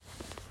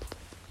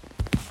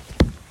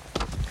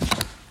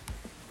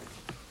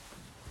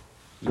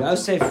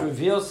Yosef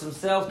reveals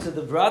himself to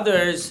the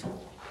brothers,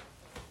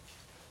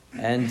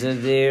 and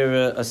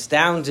they're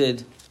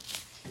astounded.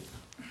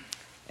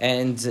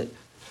 And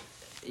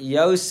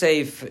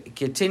Yosef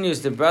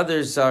continues, the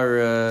brothers are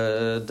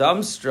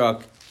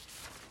dumbstruck,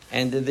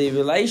 and the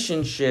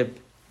relationship,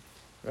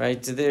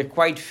 right, they're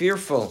quite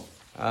fearful,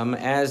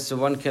 as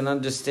one can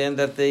understand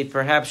that they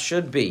perhaps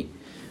should be.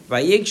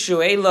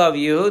 Vayikshu Elav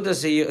Yehuda,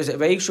 so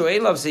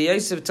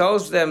Yosef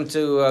tells them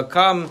to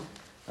come,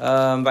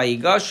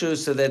 Vayigashu,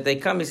 so that they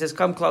come. He says,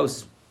 come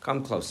close.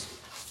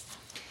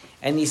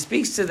 And he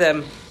speaks to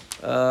them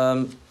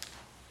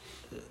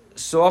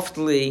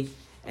softly,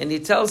 and he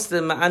tells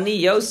them, Ani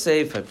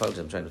Yosef, I apologize,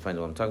 I'm trying to find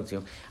out what I'm talking to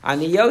you.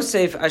 Ani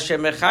Yosef asher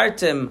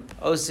mechartem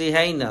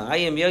osiheina. I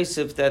am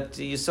Yosef that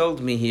you sold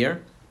me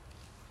here.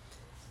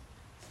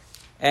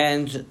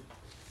 And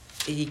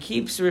he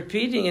keeps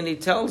repeating, and he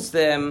tells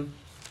them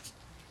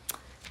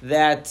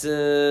that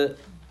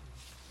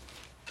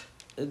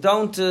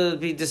don't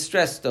be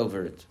distressed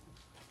over it,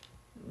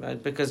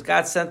 right? Because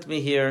God sent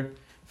me here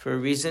for a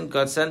reason.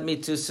 God sent me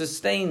to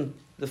sustain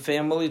the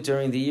family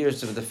during the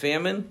years of the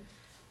famine.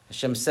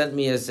 Hashem sent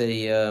me as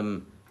a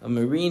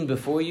marine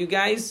before you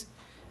guys.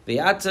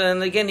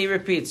 And again he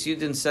repeats, you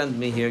didn't send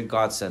me here,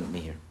 God sent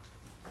me here.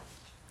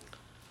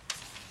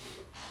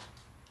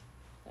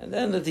 And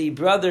then the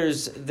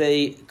brothers,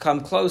 they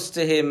come close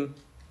to him,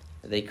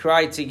 they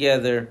cry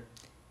together,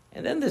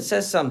 and then it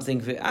says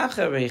something,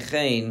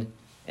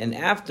 and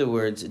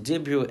afterwards,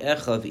 Dibru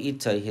Echav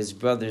Itai, his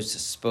brothers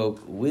spoke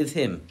with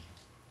him.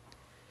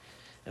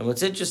 And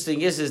what's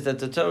interesting is that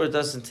the Torah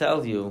doesn't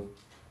tell you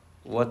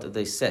what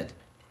they said.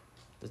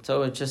 The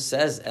Torah just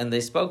says, and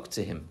they spoke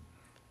to him.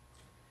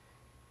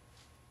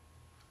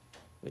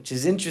 Which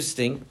is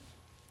interesting.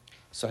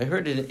 So I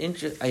heard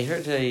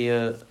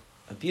a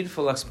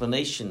beautiful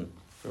explanation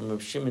from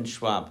Rav Shimon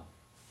Schwab,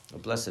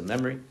 of blessed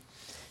memory.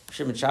 Rav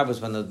Shimon Schwab was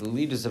one of the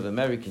leaders of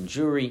American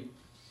Jewry.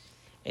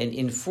 And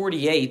in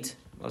 48,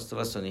 most of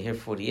us, when you hear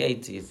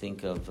 48, you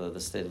think of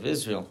the state of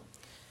Israel.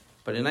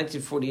 But in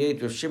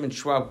 1948, Rav Shimon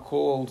Schwab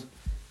called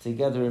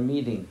together a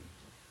meeting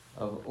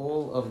of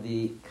all of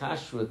the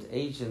kashrut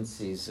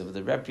agencies, of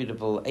the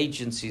reputable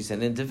agencies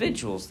and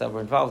individuals that were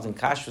involved in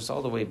kashrus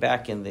all the way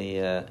back in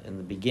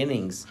the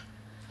beginnings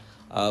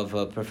of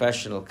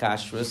professional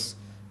kashrus,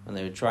 when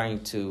they were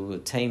trying to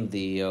tame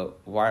the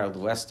wild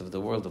west of the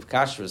world of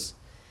kashrus.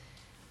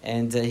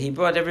 And he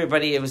brought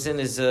everybody. It was in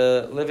his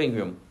living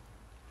room,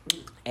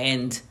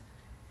 and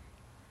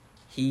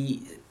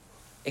he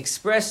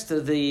expressed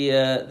he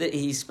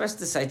expressed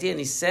this idea, and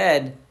he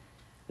said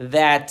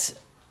that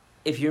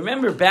if you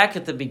remember back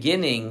at the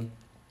beginning,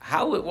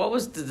 what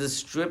was the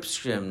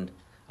description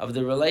of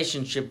the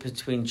relationship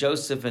between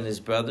Joseph and his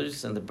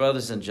brothers, and the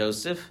brothers and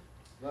Joseph?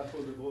 They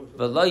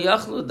were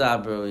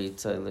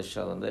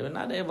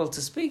not able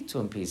to speak to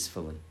him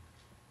peacefully.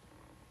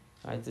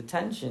 Right, the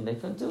tension, they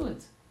couldn't do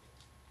it.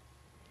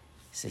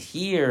 So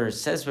here,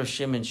 says Rav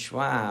Shimon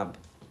Schwab,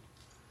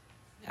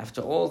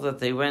 after all that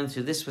they went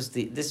through, this was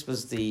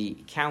the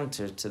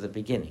counter to the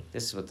beginning.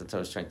 This is what the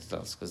Torah is trying to tell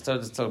us. Because the Torah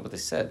doesn't tell what they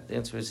said. The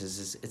answer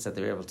is it's that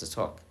they were able to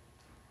talk.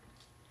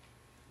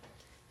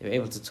 They were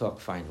able to talk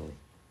finally.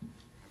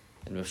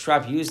 And Rav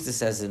Schwab used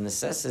this as a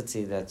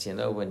necessity that,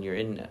 when you're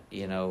in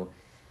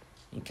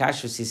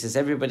kashrus, he says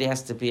everybody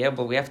has to be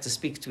able, we have to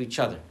speak to each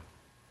other.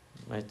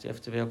 Right? You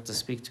have to be able to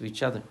speak to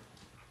each other.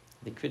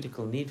 The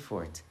critical need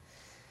for it.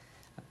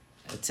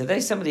 Today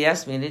somebody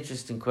asked me an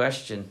interesting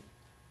question,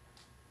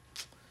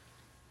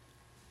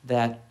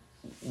 that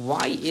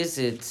why is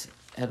it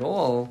at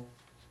all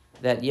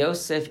that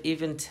Yosef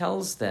even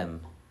tells them?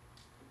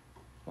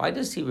 Why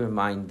does he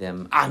remind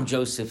them, I'm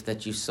Joseph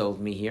that you sold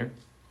me here?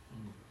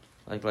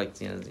 Like take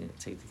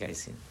the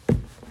guys here.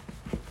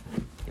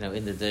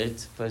 In the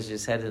dirt, push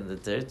his head in the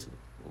dirt.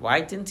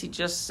 Why didn't he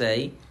just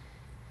say,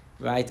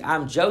 right,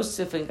 I'm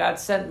Joseph and God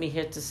sent me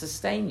here to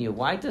sustain you?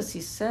 Why does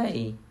he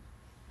say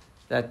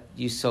that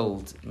you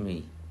sold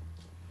me?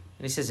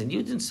 And he says, and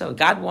you didn't sell.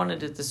 God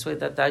wanted it this way,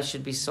 that I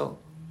should be sold.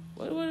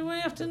 Why do you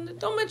have to?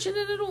 Don't mention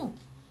it at all.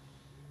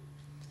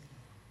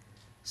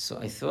 So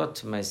I thought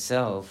to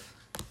myself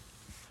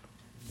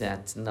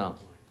that no.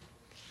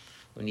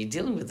 When you're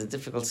dealing with a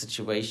difficult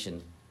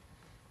situation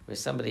where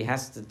somebody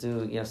has to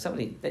do,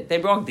 they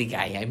wronged the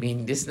guy. I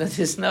mean,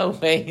 there's no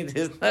way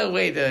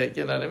to,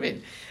 you know what I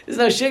mean? There's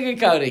no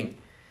sugarcoating,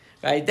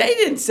 right? They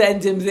didn't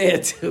send him there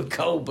to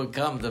go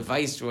become the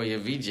viceroy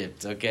of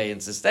Egypt, okay,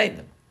 and sustain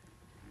them,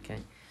 okay?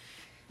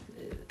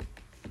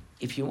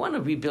 If you want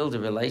to rebuild a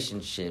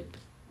relationship,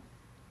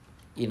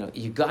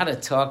 you got to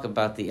talk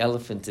about the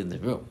elephant in the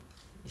room.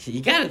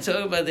 You got to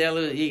talk about the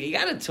elephant. You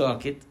got to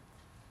talk it,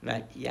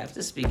 right? You have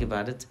to speak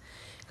about it.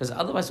 Because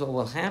otherwise what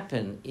will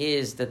happen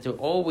is that they're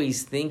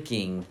always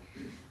thinking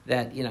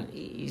that,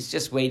 he's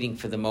just waiting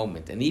for the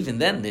moment. And even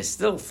then, they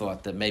still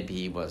thought that maybe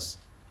he was.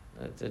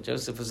 That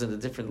Joseph was in a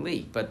different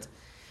league. But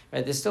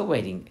right, they're still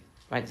waiting.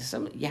 Right?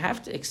 You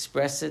have to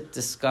express it,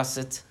 discuss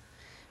it.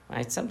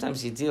 Right?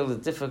 Sometimes you dealing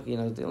with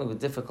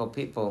difficult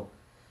people.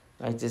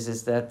 Right?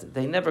 Is that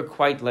they never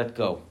quite let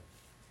go.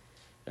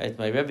 Right,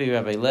 my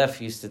Rabbi Leff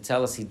used to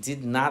tell us he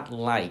did not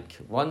like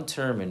one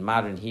term in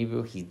modern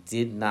Hebrew. He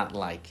did not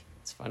like.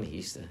 It's funny.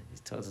 He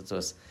told it to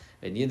us.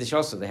 In Yiddish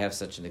also they have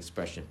such an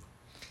expression,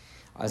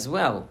 as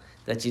well,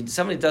 that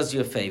somebody does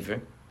you a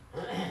favor,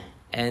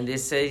 and they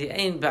say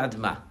 "Ein bad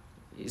ma."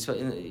 You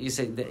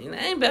say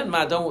 "Ein bad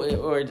ma,"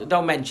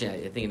 don't mention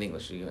it. I think in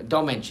English,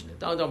 don't mention it.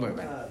 Don't worry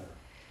about it.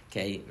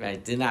 Okay,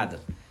 right? De nada.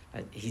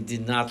 Right? He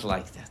did not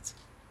like that.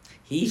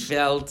 He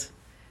felt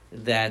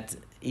that.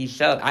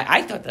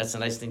 I thought that's a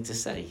nice thing to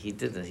say. He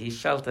didn't. He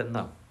felt that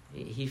no.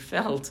 He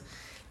felt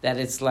that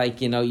it's like,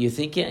 you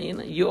think,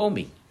 you owe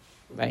me,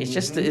 right? It's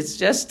just a.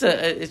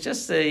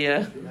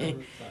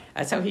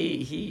 That's how I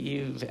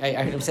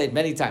heard him say it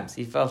many times.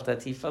 He felt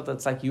that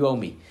it's like you owe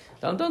me.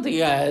 Don't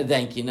think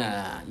thank you.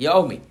 Nah, you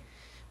owe me,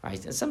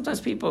 right? And sometimes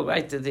people,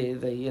 right?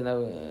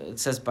 It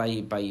says by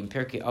in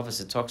Pirkei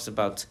Avos, it talks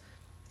about.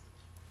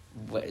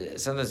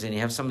 Sometimes when you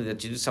have somebody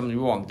that you do something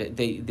wrong,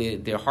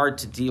 they're hard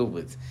to deal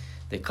with.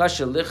 The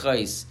kasha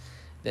lichais,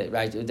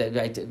 right,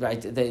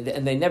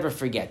 and they never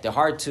forget. They're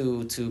hard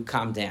to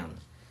calm down,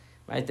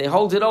 right? They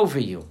hold it over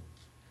you.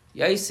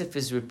 Yosef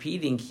is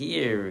repeating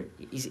here.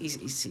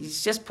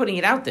 He's just putting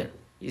it out there.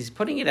 He's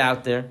putting it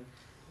out there.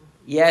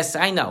 Yes,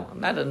 I know. I'm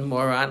not a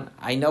moron.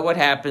 I know what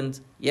happened.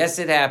 Yes,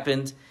 it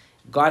happened.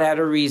 God had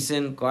a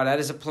reason. God had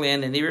a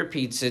plan, and He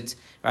repeats it,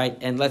 right?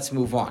 And let's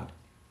move on.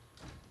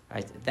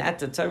 Right, that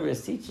the Torah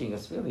is teaching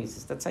us really.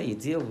 That's how you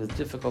deal with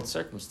difficult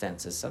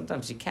circumstances.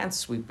 Sometimes you can't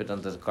sweep it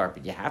under the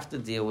carpet. You have to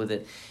deal with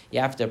it. You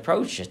have to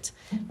approach it,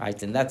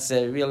 right? And that's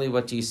really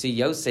what you see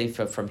Yosef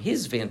from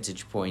his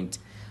vantage point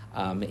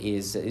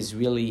is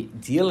really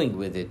dealing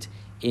with it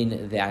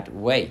in that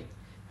way,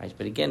 right?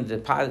 But again,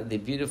 the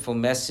beautiful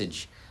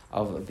message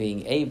of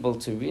being able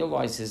to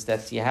realize is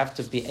that you have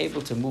to be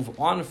able to move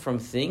on from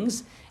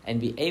things and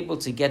be able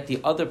to get the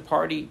other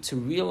party to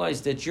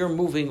realize that you're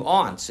moving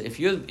on. So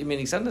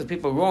sometimes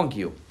people wrong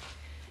you,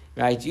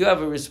 right? You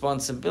have a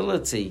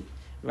responsibility,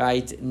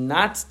 right?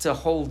 Not to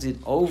hold it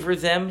over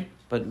them,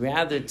 but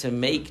rather to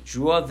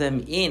draw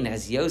them in,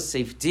 as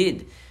Yosef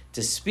did,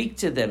 to speak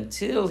to them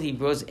till he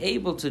was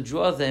able to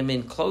draw them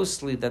in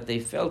closely, that they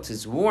felt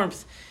his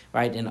warmth,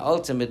 right, and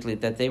ultimately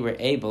that they were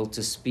able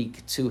to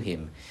speak to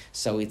him.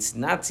 So it's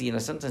not,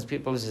 sometimes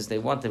people they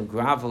want them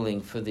groveling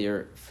for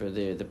the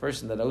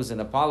person that owes an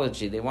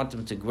apology. They want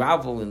them to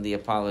grovel in the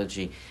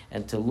apology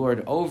and to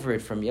lord over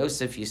it. From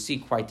Yosef, you see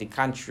quite the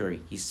contrary.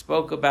 He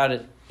spoke about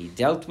it, he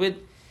dealt with,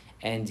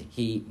 and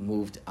he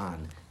moved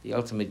on. The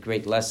ultimate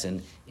great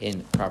lesson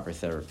in proper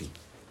therapy.